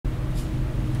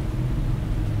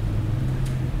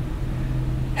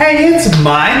Hey, it's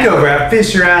Mike over at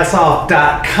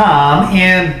fishyourassoff.com,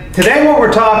 and today what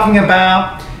we're talking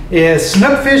about is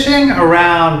snook fishing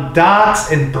around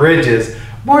docks and bridges.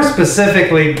 More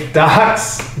specifically,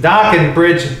 dock and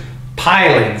bridge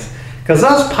pilings, because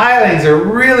those pilings are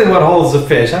really what holds the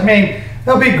fish. I mean,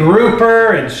 there'll be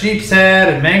grouper and sheep's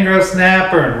head and mangrove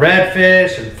snapper and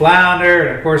redfish and flounder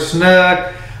and of course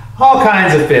snook, all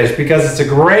kinds of fish, because it's a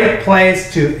great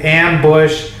place to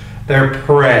ambush their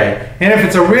prey. And if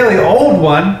it's a really old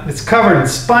one, it's covered in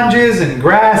sponges and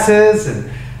grasses and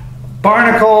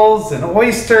barnacles and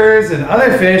oysters, and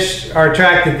other fish are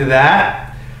attracted to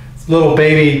that. It's little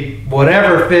baby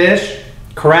whatever fish,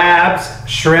 crabs,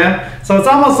 shrimp. So it's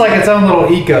almost like its own little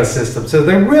ecosystem. So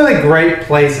they're really great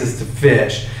places to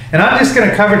fish. And I'm just going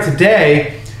to cover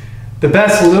today the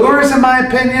best lures, in my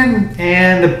opinion,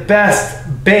 and the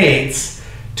best baits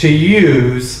to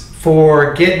use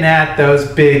for getting at those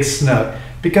big snook.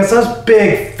 Because those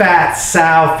big fat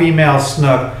sow female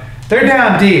snook, they're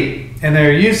down deep, and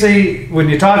they're usually, when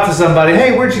you talk to somebody,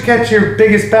 hey, where'd you catch your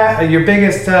biggest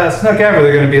snook ever,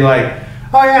 they're going to be like,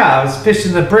 oh yeah, I was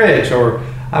fishing the bridge, or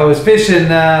I was fishing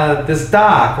this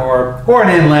dock, or an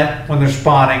inlet when they're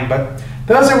spawning. But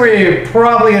those are where you're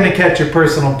probably going to catch your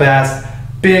personal best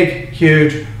big,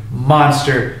 huge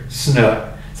monster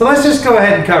snook. So let's just go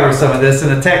ahead and cover some of this and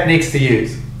the techniques to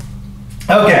use.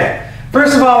 Okay,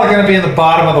 first of all, they're going to be in the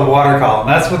bottom of the water column.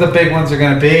 That's where the big ones are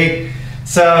going to be.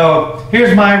 So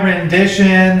here's my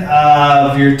rendition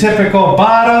of your typical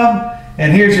bottom,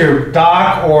 and here's your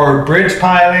dock or bridge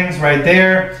pilings right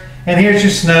there, and here's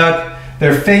your snook.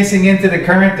 They're facing into the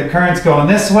current. The current's going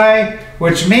this way,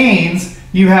 which means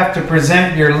you have to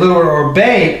present your lure or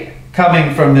bait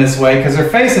coming from this way because they're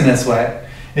facing this way.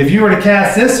 If you were to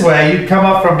cast this way, you'd come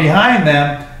up from behind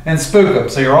them and spook them.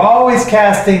 So you're always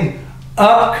casting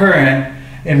up current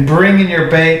and bringing your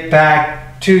bait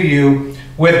back to you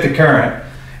with the current.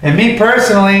 And me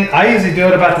personally, I usually do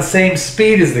it about the same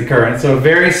speed as the current, so a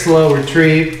very slow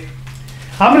retrieve.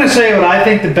 I'm going to show you what I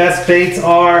think the best baits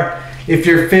are if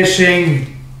you're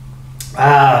fishing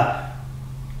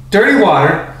dirty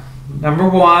water, number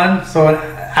one, so an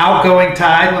outgoing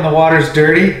tide when the water's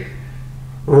dirty,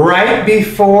 right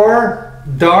before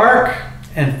dark,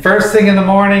 and first thing in the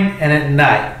morning and at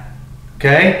night.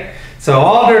 Okay? So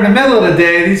all during the middle of the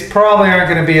day, these probably aren't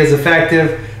going to be as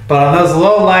effective, but on those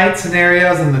low light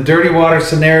scenarios and the dirty water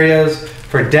scenarios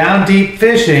for down deep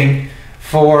fishing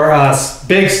for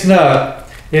big snook,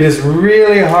 it is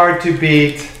really hard to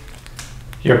beat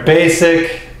your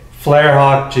basic flare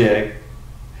hawk jig.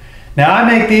 Now I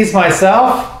make these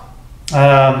myself,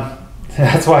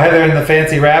 that's why they're in the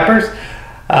fancy wrappers,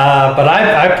 but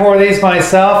I pour these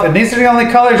myself, and these are the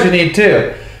only colors you need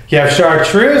too. You have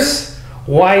chartreuse,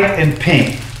 white, and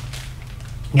pink.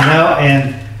 You know,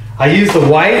 and I use the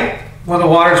white when the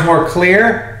water's more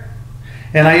clear,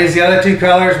 and I use the other two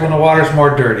colors when the water's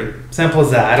more dirty. Simple as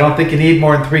that. I don't think you need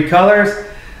more than 3 colors.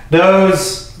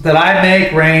 Those that I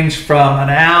make range from an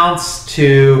ounce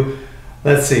to,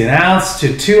 let's see, an ounce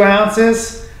to 2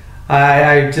 ounces.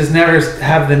 I just never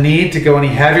have the need to go any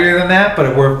heavier than that,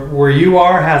 but where you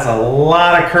are has a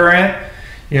lot of current,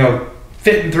 you know,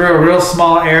 fitting through a real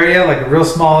small area, like a real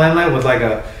small inlet with like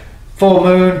a full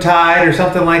moon tide or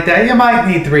something like that, you might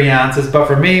need 3 ounces, but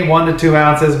for me, 1 to 2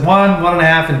 ounces, 1,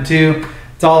 1.5, and 2,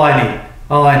 it's all I need,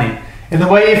 all I need. And the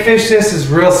way you fish this is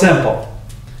real simple.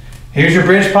 Here's your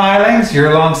bridge pilings, you're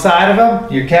alongside of them,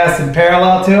 you're casting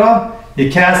parallel to them,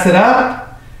 you cast it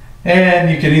up,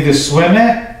 and you can either swim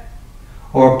it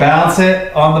or bounce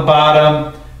it on the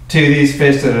bottom to these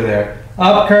fish that are there.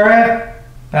 Up current,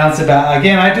 bounce it back.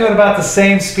 Again, I do it about the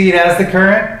same speed as the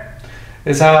current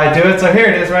is how I do it. So here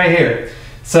it is right here.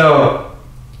 So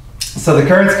the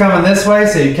current's coming this way,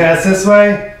 so you cast this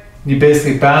way, you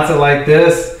basically bounce it like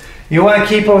this. You want to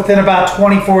keep it within about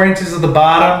 24 inches of the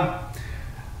bottom.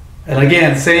 And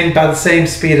again, about the same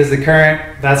speed as the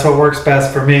current. That's what works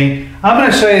best for me. I'm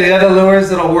going to show you the other lures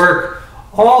that'll work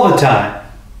all the time.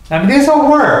 I mean, these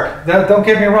will work. Don't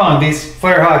get me wrong, these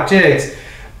flare hawk jigs.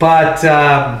 But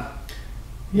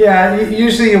yeah,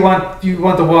 usually you want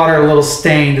the water a little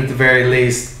stained at the very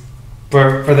least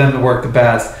for them to work the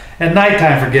best. At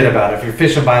nighttime, forget about it. If you're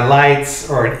fishing by lights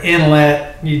or an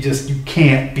inlet, you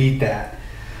can't beat that.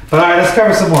 But all right, let's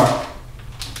cover some more.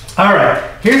 All right,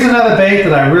 here's another bait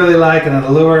that I really like, another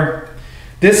lure.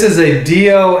 This is a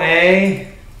DOA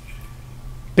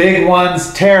Big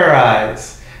Ones Terror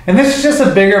Eyes. And this is just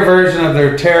a bigger version of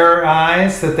their Terror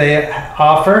Eyes that they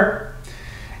offer.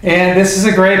 And this is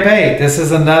a great bait. This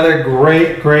is another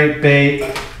great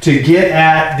bait to get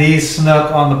at these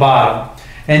snook on the bottom.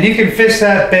 And you can fish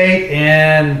that bait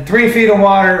in 3 feet of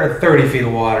water or 30 feet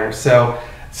of water. So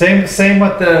same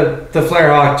with the flare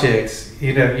hawk jigs.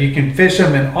 You know, you can fish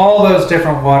them in all those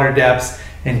different water depths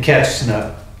and catch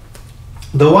snook.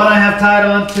 The one I have tied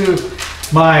onto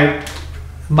my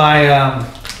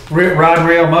rod and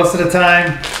reel most of the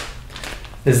time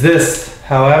is this,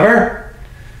 however.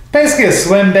 Basically a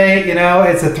swim bait, you know,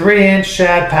 it's a 3-inch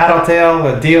shad paddle tail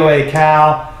with DOA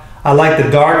cal. I like the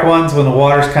dark ones when the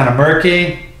water's kind of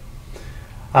murky.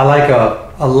 I like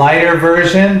a lighter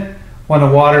version when the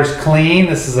water's clean.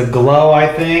 This is a glow,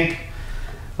 I think.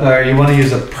 Or you want to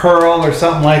use a pearl or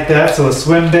something like that, so a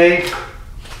swim bait.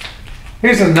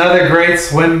 Here's another great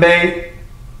swim bait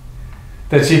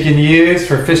that you can use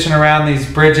for fishing around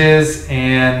these bridges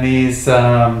and these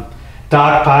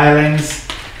dock pilings.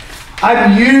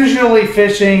 I'm usually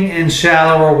fishing in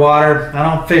shallower water. I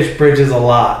don't fish bridges a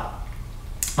lot.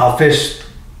 I'll fish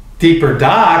deeper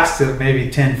docks,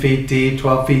 maybe 10 feet deep,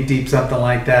 12 feet deep, something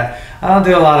like that. I don't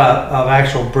do a lot of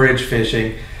actual bridge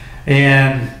fishing.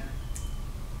 And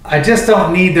I just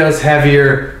don't need those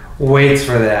heavier weights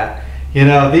for that. You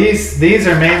know, these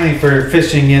are mainly for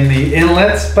fishing in the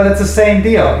inlets, but it's the same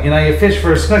deal. You know, you fish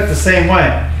for a snook the same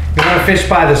way. You want to fish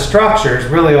by the structure is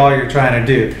really all you're trying to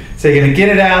do. So you're going to get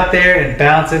it out there and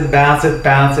bounce it, bounce it,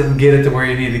 bounce it, and get it to where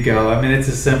you need to go. I mean, it's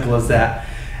as simple as that.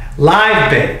 Live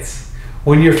baits.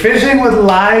 When you're fishing with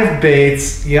live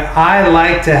baits, I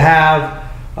like to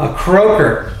have a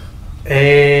croaker,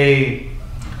 a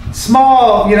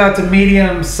small, you know, to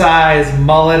medium size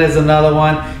mullet is another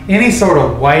one. Any sort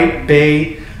of white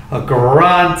bait, a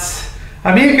grunt.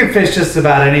 I mean, you can fish just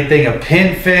about anything. A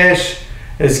pinfish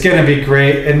is going to be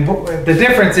great. And the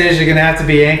difference is you're going to have to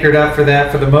be anchored up for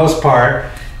that for the most part.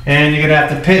 And you're going to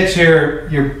have to pitch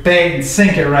your bait and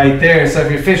sink it right there. So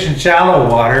if you're fishing shallow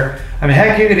water, I mean,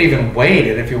 heck, you could even weight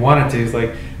it if you wanted to. It's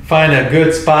like find a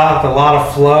good spot with a lot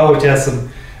of flow, which has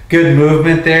some good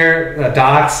movement there,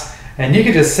 docks. And you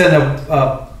can just send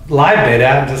a live bait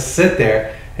out and just sit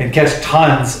there and catch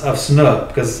tons of snook.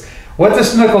 Because what the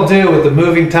snook will do with the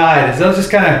moving tide is they'll just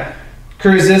kind of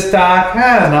cruise this dock,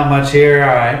 not much here,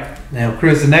 all right. They'll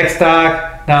cruise the next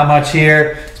dock, not much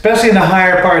here, especially in the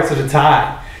higher parts of the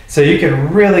tide. So you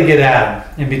can really get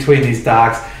at them in between these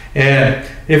docks. And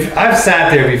if I've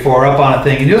sat there before up on a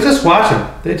thing and you'll just watch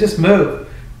them, they just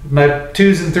move. My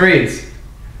 2s and 3s.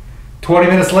 20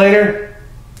 minutes later,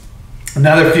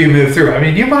 another few move through. I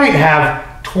mean, you might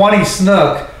have 20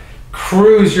 snook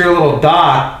cruise your little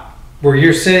dock where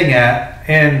you're sitting at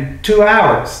in 2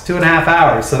 hours, 2.5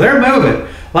 hours. So they're moving.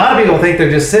 A lot of people think they're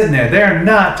just sitting there. They're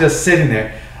not just sitting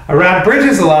there. Around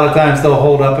bridges, a lot of times they'll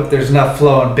hold up if there's enough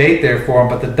flow and bait there for them.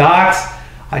 But the docks,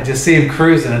 I just see them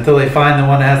cruising until they find the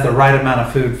one that has the right amount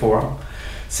of food for them.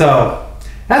 So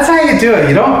that's how you do it.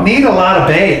 You don't need a lot of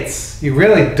baits. You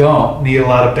really don't need a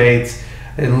lot of baits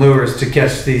and lures to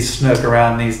catch these snook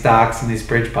around these docks and these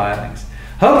bridge pilings.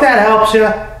 Hope that helps you.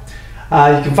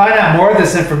 You can find out more of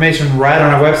this information right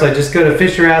on our website. Just go to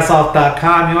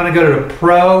fishyourassoff.com. You want to go to the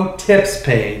Pro Tips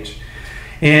page.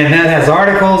 And that has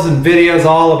articles and videos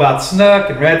all about snook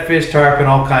and redfish, tarpon,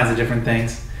 all kinds of different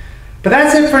things. But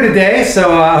that's it for today.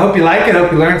 So I hope you like it.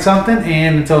 Hope you learned something.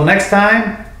 And until next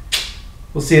time,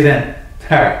 we'll see you then.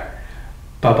 All right.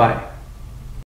 Bye-bye.